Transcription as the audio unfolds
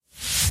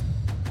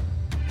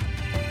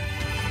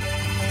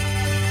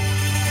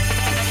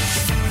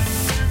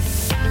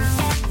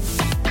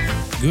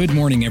Good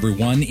morning,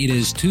 everyone. It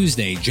is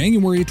Tuesday,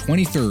 January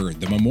 23rd,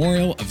 the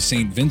memorial of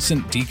St.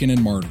 Vincent, Deacon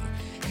and Martyr.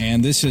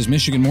 And this is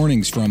Michigan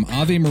Mornings from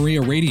Ave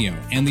Maria Radio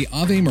and the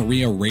Ave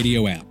Maria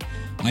Radio app.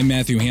 I'm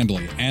Matthew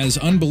Handley. As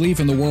unbelief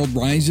in the world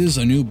rises,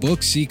 a new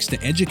book seeks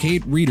to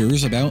educate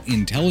readers about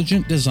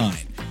intelligent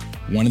design.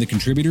 One of the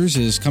contributors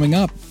is coming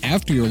up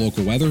after your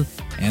local weather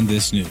and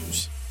this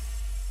news.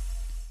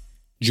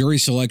 Jury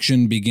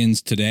selection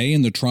begins today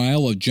in the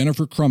trial of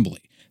Jennifer Crumbley,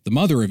 the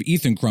mother of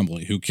Ethan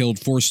Crumbley, who killed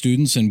 4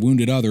 students and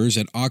wounded others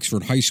at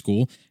Oxford High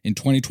School in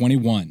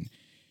 2021.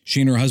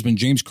 She and her husband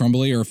James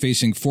Crumbley are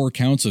facing 4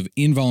 counts of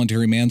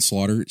involuntary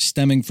manslaughter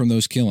stemming from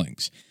those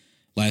killings.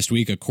 Last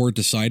week, a court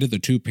decided the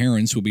 2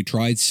 parents will be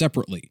tried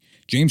separately.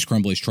 James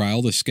Crumbley's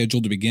trial is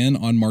scheduled to begin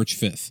on March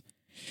 5th.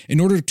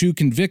 In order to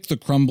convict the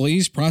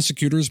Crumbleys,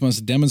 prosecutors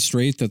must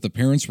demonstrate that the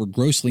parents were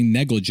grossly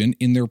negligent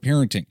in their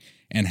parenting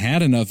and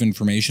had enough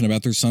information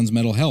about their son's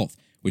mental health,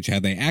 which,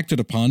 had they acted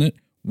upon it,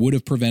 would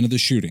have prevented the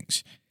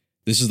shootings.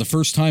 This is the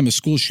first time a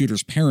school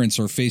shooter's parents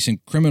are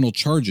facing criminal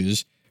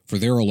charges for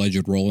their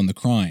alleged role in the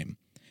crime.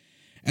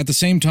 At the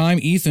same time,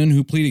 Ethan,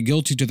 who pleaded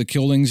guilty to the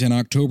killings in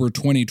October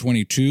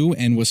 2022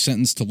 and was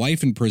sentenced to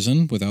life in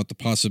prison without the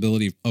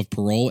possibility of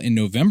parole in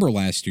November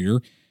last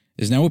year,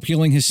 is now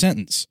appealing his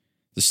sentence.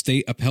 The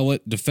State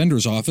Appellate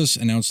Defender's Office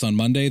announced on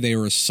Monday they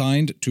are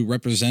assigned to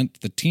represent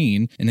the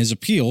teen in his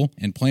appeal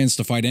and plans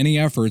to fight any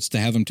efforts to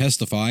have him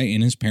testify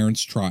in his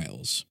parents'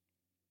 trials.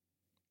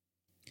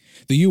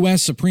 The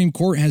U.S. Supreme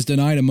Court has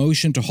denied a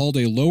motion to halt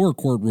a lower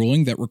court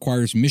ruling that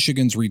requires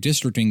Michigan's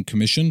Redistricting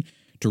Commission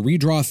to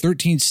redraw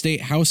 13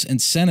 state House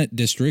and Senate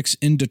districts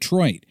in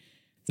Detroit.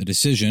 The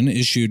decision,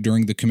 issued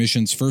during the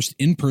commission's first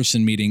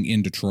in-person meeting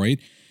in Detroit,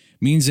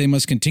 means they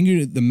must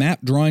continue the map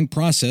drawing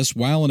process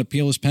while an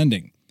appeal is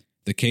pending.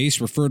 The case,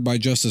 referred by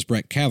Justice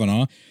Brett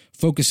Kavanaugh,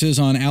 focuses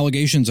on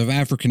allegations of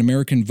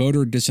African-American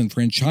voter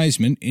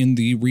disenfranchisement in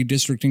the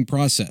redistricting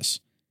process.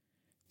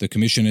 The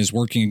commission is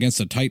working against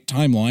a tight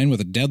timeline with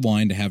a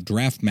deadline to have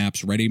draft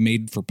maps ready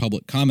made for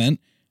public comment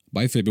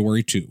by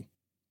February 2.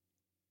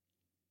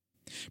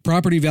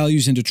 Property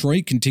values in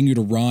Detroit continue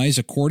to rise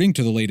according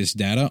to the latest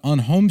data on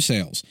home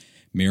sales.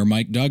 Mayor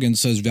Mike Duggan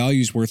says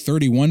values were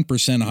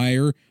 31%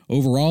 higher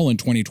overall in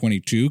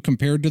 2022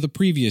 compared to the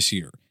previous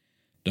year.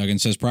 Duggan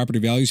says property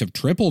values have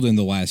tripled in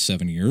the last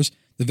 7 years.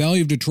 The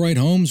value of Detroit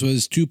homes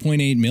was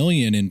 $2.8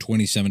 million in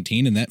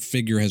 2017, and that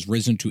figure has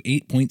risen to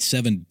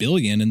 $8.7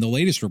 billion in the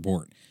latest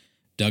report.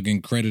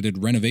 Duggan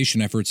credited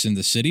renovation efforts in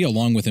the city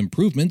along with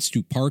improvements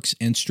to parks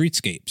and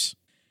streetscapes.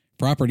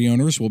 Property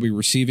owners will be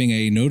receiving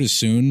a notice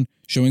soon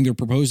showing their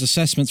proposed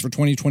assessments for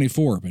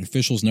 2024, but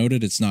officials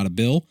noted it's not a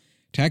bill.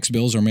 Tax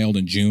bills are mailed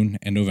in June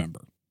and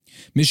November.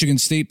 Michigan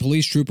State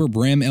Police Trooper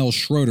Bram L.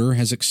 Schroeder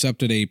has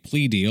accepted a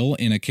plea deal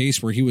in a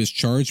case where he was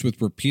charged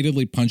with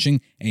repeatedly punching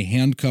a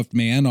handcuffed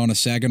man on a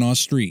Saginaw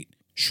street.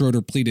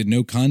 Schroeder pleaded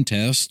no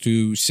contest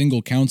to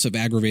single counts of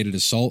aggravated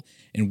assault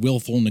and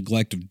willful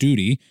neglect of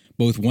duty,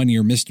 both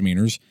 1-year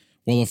misdemeanors,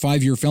 while a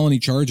 5-year felony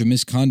charge of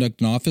misconduct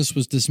in office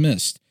was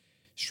dismissed.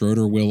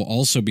 Schroeder will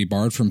also be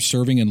barred from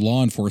serving in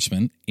law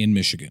enforcement in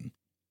Michigan.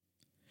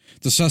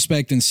 The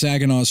suspect in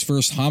Saginaw's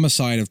first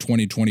homicide of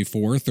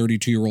 2024,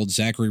 32-year-old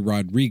Zachary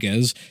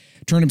Rodriguez,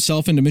 turned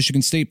himself into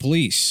Michigan State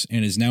Police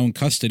and is now in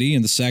custody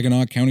in the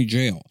Saginaw County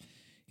Jail.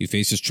 He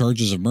faces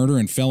charges of murder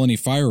and felony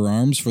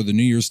firearms for the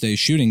New Year's Day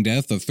shooting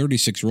death of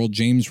 36-year-old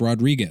James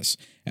Rodriguez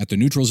at the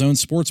Neutral Zone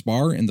Sports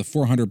Bar in the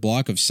 400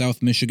 block of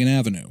South Michigan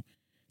Avenue.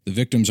 The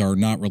victims are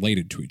not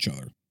related to each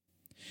other.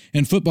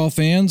 And football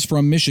fans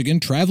from Michigan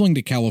traveling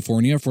to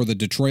California for the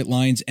Detroit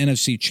Lions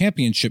NFC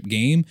Championship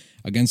game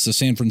against the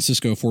San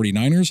Francisco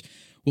 49ers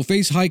will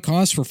face high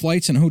costs for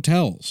flights and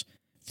hotels.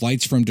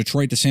 Flights from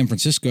Detroit to San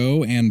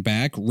Francisco and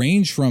back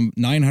range from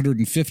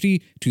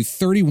 $950 to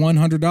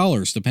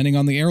 $3,100, depending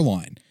on the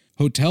airline.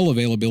 Hotel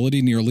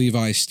availability near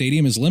Levi's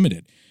Stadium is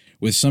limited,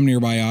 with some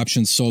nearby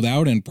options sold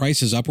out and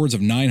prices upwards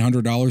of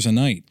 $900 a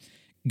night.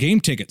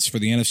 Game tickets for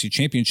the NFC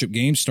Championship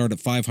game start at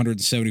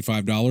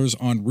 $575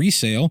 on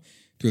resale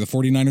through the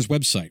 49ers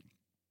website.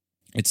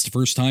 It's the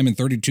first time in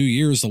 32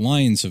 years the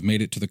Lions have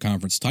made it to the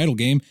conference title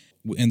game,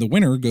 and the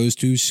winner goes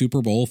to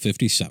Super Bowl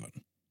 57.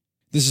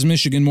 This is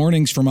Michigan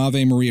Mornings from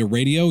Ave Maria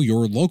Radio.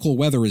 Your local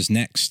weather is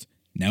next.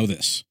 Now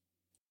this.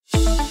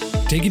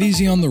 Take it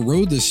easy on the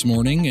road this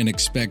morning and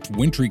expect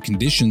wintry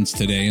conditions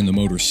today in the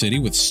Motor City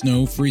with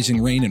snow,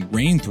 freezing rain, and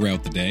rain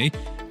throughout the day.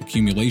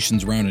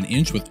 Accumulations around an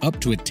inch with up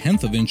to a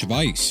tenth of inch of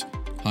ice.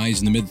 Highs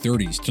in the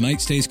mid-30s.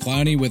 Tonight stays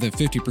cloudy with a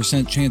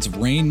 50% chance of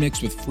rain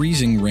mixed with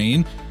freezing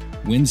rain.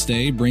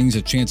 Wednesday brings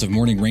a chance of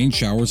morning rain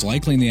showers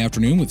likely in the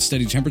afternoon with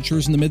steady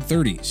temperatures in the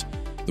mid-30s.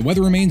 The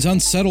weather remains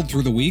unsettled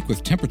through the week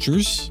with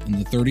temperatures in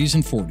the 30s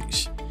and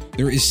 40s.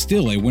 There is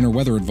still a winter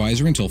weather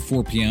advisory until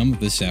 4 p.m.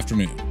 this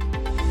afternoon.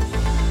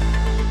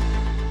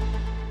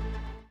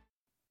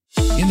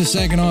 In the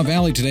Saginaw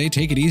Valley today,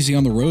 take it easy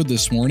on the road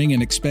this morning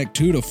and expect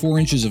 2 to 4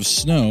 inches of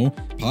snow,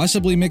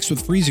 possibly mixed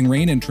with freezing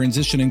rain and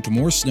transitioning to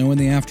more snow in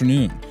the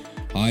afternoon.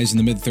 Highs in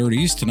the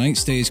mid-30s. Tonight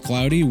stays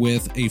cloudy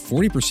with a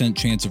 40%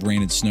 chance of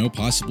rain and snow,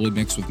 possibly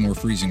mixed with more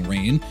freezing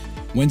rain.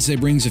 Wednesday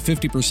brings a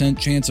 50%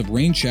 chance of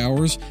rain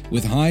showers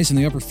with highs in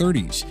the upper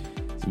 30s.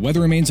 The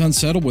weather remains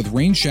unsettled with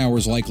rain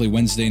showers likely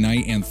Wednesday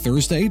night and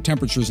Thursday,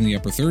 temperatures in the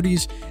upper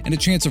 30s, and a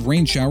chance of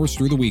rain showers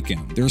through the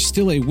weekend. There's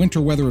still a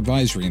winter weather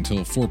advisory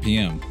until 4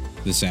 p.m.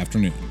 this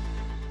afternoon.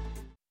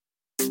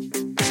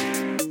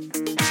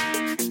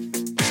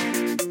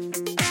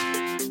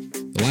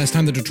 The last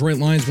time the Detroit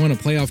Lions won a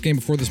playoff game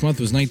before this month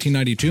was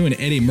 1992, and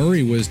Eddie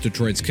Murray was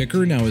Detroit's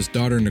kicker. Now his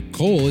daughter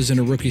Nicole is in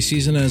a rookie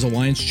season as a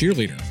Lions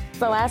cheerleader.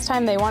 The last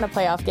time they won a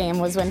playoff game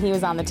was when he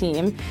was on the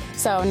team.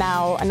 So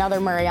now another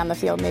Murray on the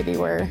field, maybe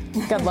we're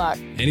good luck.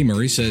 Eddie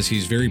Murray says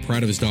he's very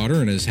proud of his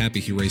daughter and is happy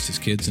he raised his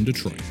kids in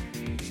Detroit.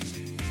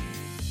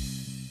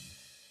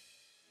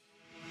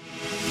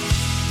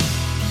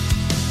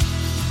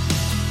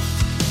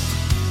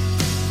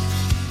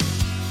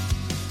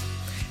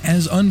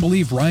 As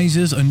unbelief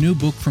rises, a new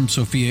book from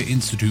Sophia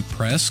Institute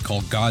Press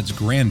called God's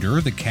Grandeur,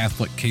 The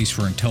Catholic Case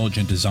for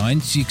Intelligent Design,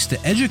 seeks to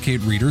educate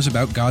readers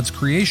about God's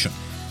creation.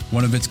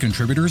 One of its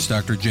contributors,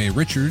 Dr. Jay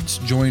Richards,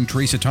 joined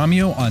Teresa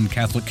Tomeo on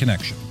Catholic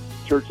Connection.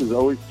 The Church has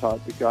always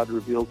taught that God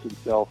reveals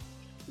himself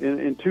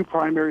in two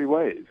primary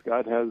ways.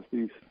 God has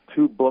these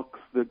two books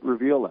that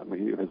reveal him.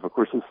 He has, of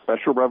course, a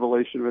special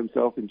revelation of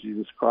himself in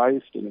Jesus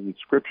Christ and in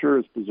Scripture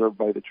as preserved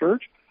by the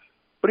Church.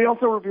 But he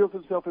also reveals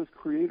himself as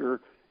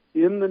creator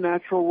in the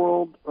natural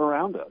world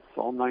around us.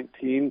 Psalm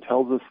 19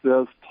 tells us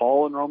this.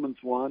 Paul in Romans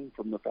 1,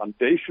 from the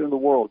foundation of the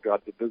world,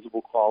 God's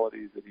invisible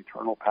qualities and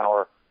eternal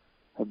power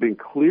have been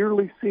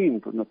clearly seen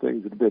from the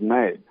things that have been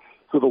made.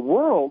 So the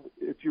world,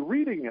 if you're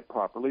reading it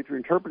properly, if you're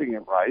interpreting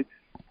it right,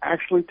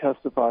 actually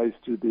testifies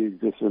to the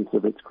existence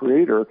of its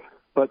creator.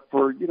 But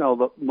for,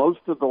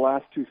 most of the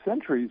last 2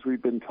 centuries,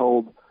 we've been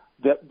told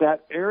that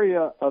that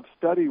area of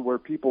study where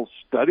people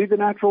study the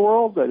natural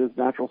world, that is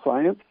natural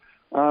science,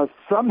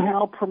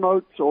 somehow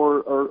promotes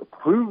or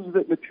proves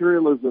that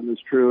materialism is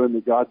true and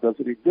that God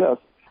doesn't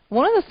exist.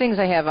 One of the things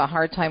I have a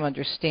hard time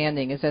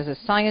understanding is as a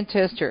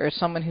scientist or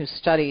someone who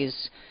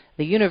studies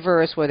the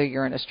universe, whether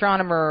you're an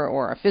astronomer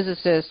or a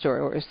physicist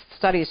or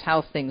studies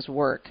how things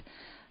work,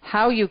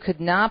 how you could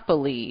not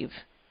believe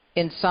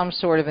in some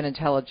sort of an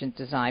intelligent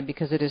design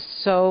because it is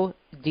so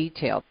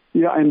detailed.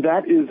 Yeah, and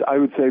that is, I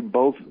would say,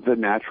 both the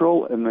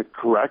natural and the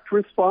correct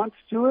response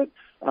to it.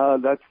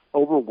 That's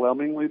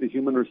overwhelmingly the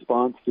human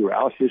response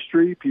throughout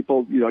history.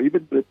 People,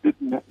 even that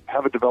didn't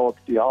have a developed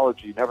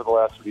theology,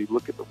 nevertheless, when you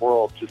look at the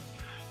world, just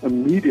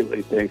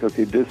immediately think,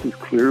 okay, this is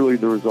clearly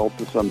the result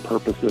of some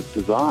purpose of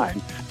design.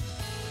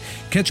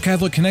 Catch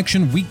Catholic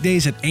Connection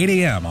weekdays at 8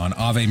 a.m. on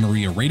Ave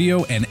Maria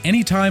Radio and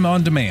anytime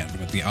on demand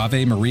with the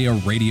Ave Maria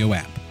Radio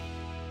app.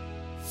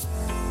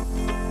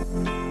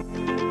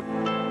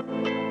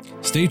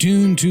 Stay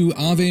tuned to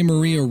Ave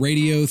Maria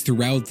Radio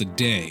throughout the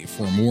day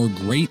for more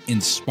great,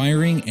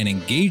 inspiring, and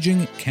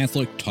engaging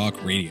Catholic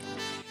talk radio.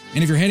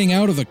 And if you're heading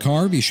out of the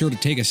car, be sure to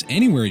take us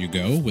anywhere you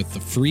go with the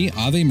free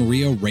Ave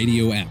Maria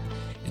Radio app.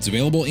 It's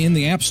available in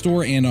the App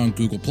Store and on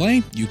Google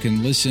Play. You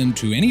can listen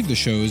to any of the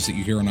shows that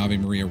you hear on Ave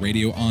Maria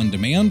Radio on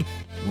demand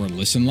or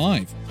listen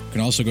live. You can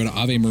also go to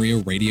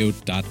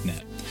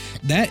AveMariaRadio.net.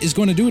 That is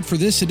going to do it for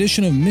this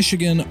edition of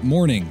Michigan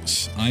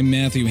Mornings. I'm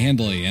Matthew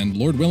Handley, and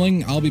Lord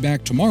willing, I'll be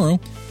back tomorrow.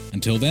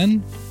 Until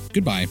then,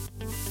 goodbye.